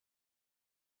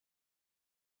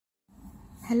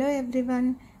Hello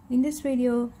everyone, in this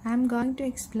video I am going to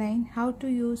explain how to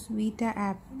use VITA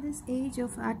app. In this age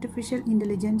of artificial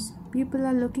intelligence, people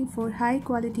are looking for high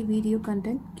quality video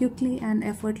content quickly and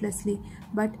effortlessly.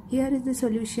 But here is the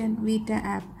solution, VITA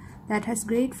app, that has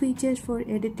great features for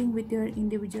editing with your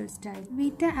individual style.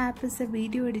 VITA app is a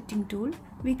video editing tool.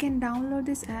 We can download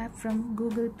this app from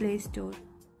Google Play Store.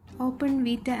 Open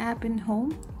VITA app in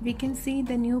Home. We can see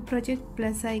the new project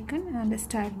plus icon and the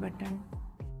start button.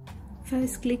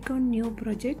 First click on new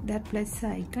project, that plus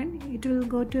icon. It will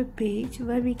go to a page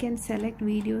where we can select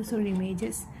videos or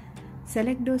images.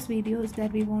 Select those videos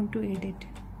that we want to edit.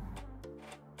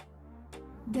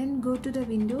 Then go to the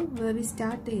window where we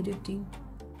start the editing.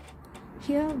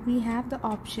 Here we have the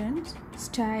options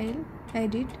style,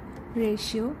 edit,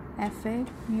 ratio, effect,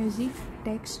 music,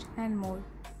 text and more.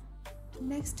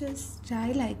 Next is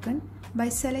style icon. By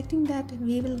selecting that,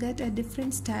 we will get a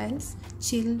different styles,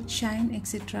 chill, shine,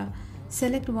 etc.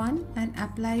 Select one and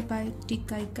apply by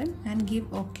tick icon and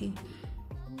give OK.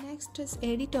 Next is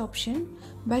edit option.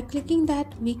 By clicking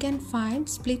that, we can find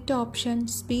split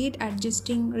options, speed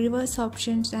adjusting, reverse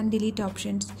options and delete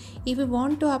options. If you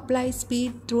want to apply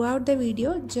speed throughout the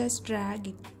video, just drag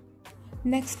it.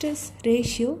 Next is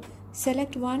ratio.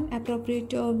 Select one appropriate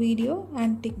to our video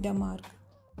and tick the mark.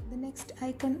 The next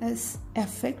icon is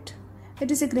effect. It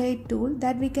is a great tool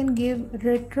that we can give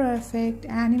retro effect,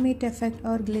 animate effect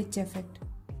or glitch effect.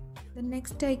 The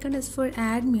next icon is for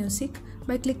add music.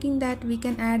 By clicking that, we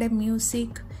can add a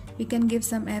music, we can give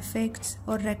some effects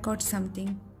or record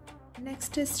something.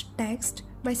 Next is text.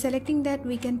 By selecting that,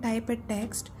 we can type a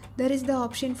text. There is the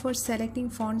option for selecting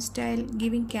font style,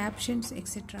 giving captions,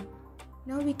 etc.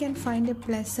 Now we can find a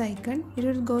plus icon. It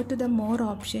will go to the more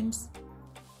options.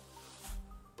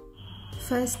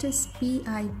 First is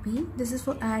PIP. This is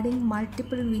for adding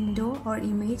multiple window or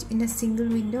image in a single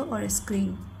window or a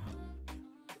screen.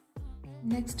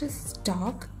 Next is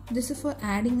stock. This is for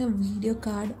adding a video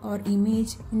card or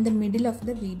image in the middle of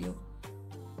the video.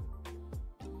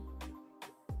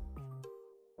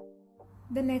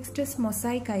 The next is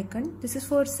mosaic icon. This is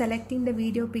for selecting the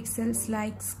video pixels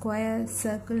like square,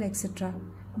 circle, etc.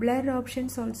 Blur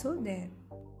options also there.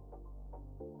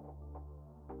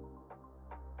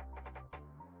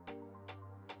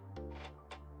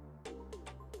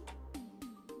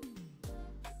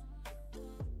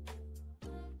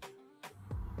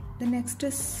 The next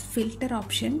is filter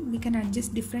option. We can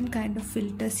adjust different kind of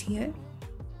filters here.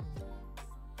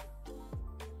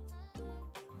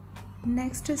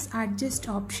 Next is adjust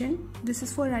option. This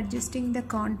is for adjusting the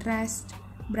contrast,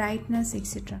 brightness,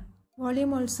 etc.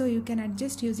 Volume also you can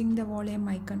adjust using the volume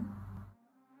icon.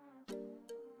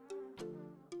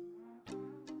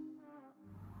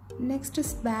 Next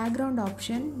is background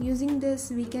option. Using this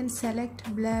we can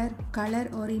select blur, color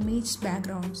or image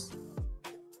backgrounds.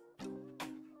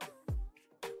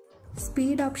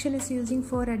 Speed option is using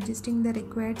for adjusting the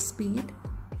required speed.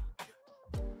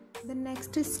 The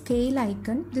next is scale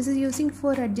icon. This is using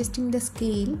for adjusting the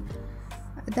scale,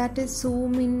 that is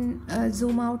zoom in,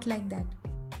 zoom out like that.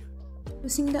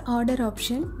 Using the order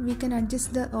option, we can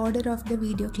adjust the order of the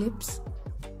video clips.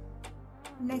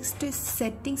 Next is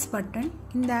settings button.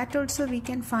 In that also we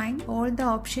can find all the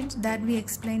options that we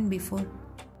explained before.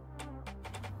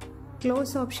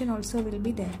 Close option also will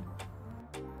be there.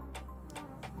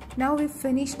 Now we've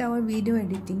finished our video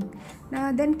editing.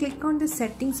 Now then click on the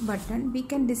settings button. We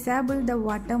can disable the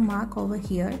watermark over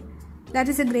here. That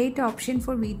is a great option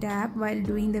for VITA app while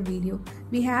doing the video.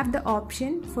 We have the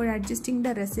option for adjusting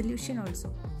the resolution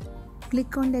also.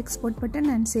 Click on the export button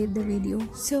and save the video.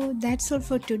 So that's all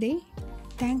for today.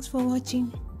 Thanks for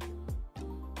watching.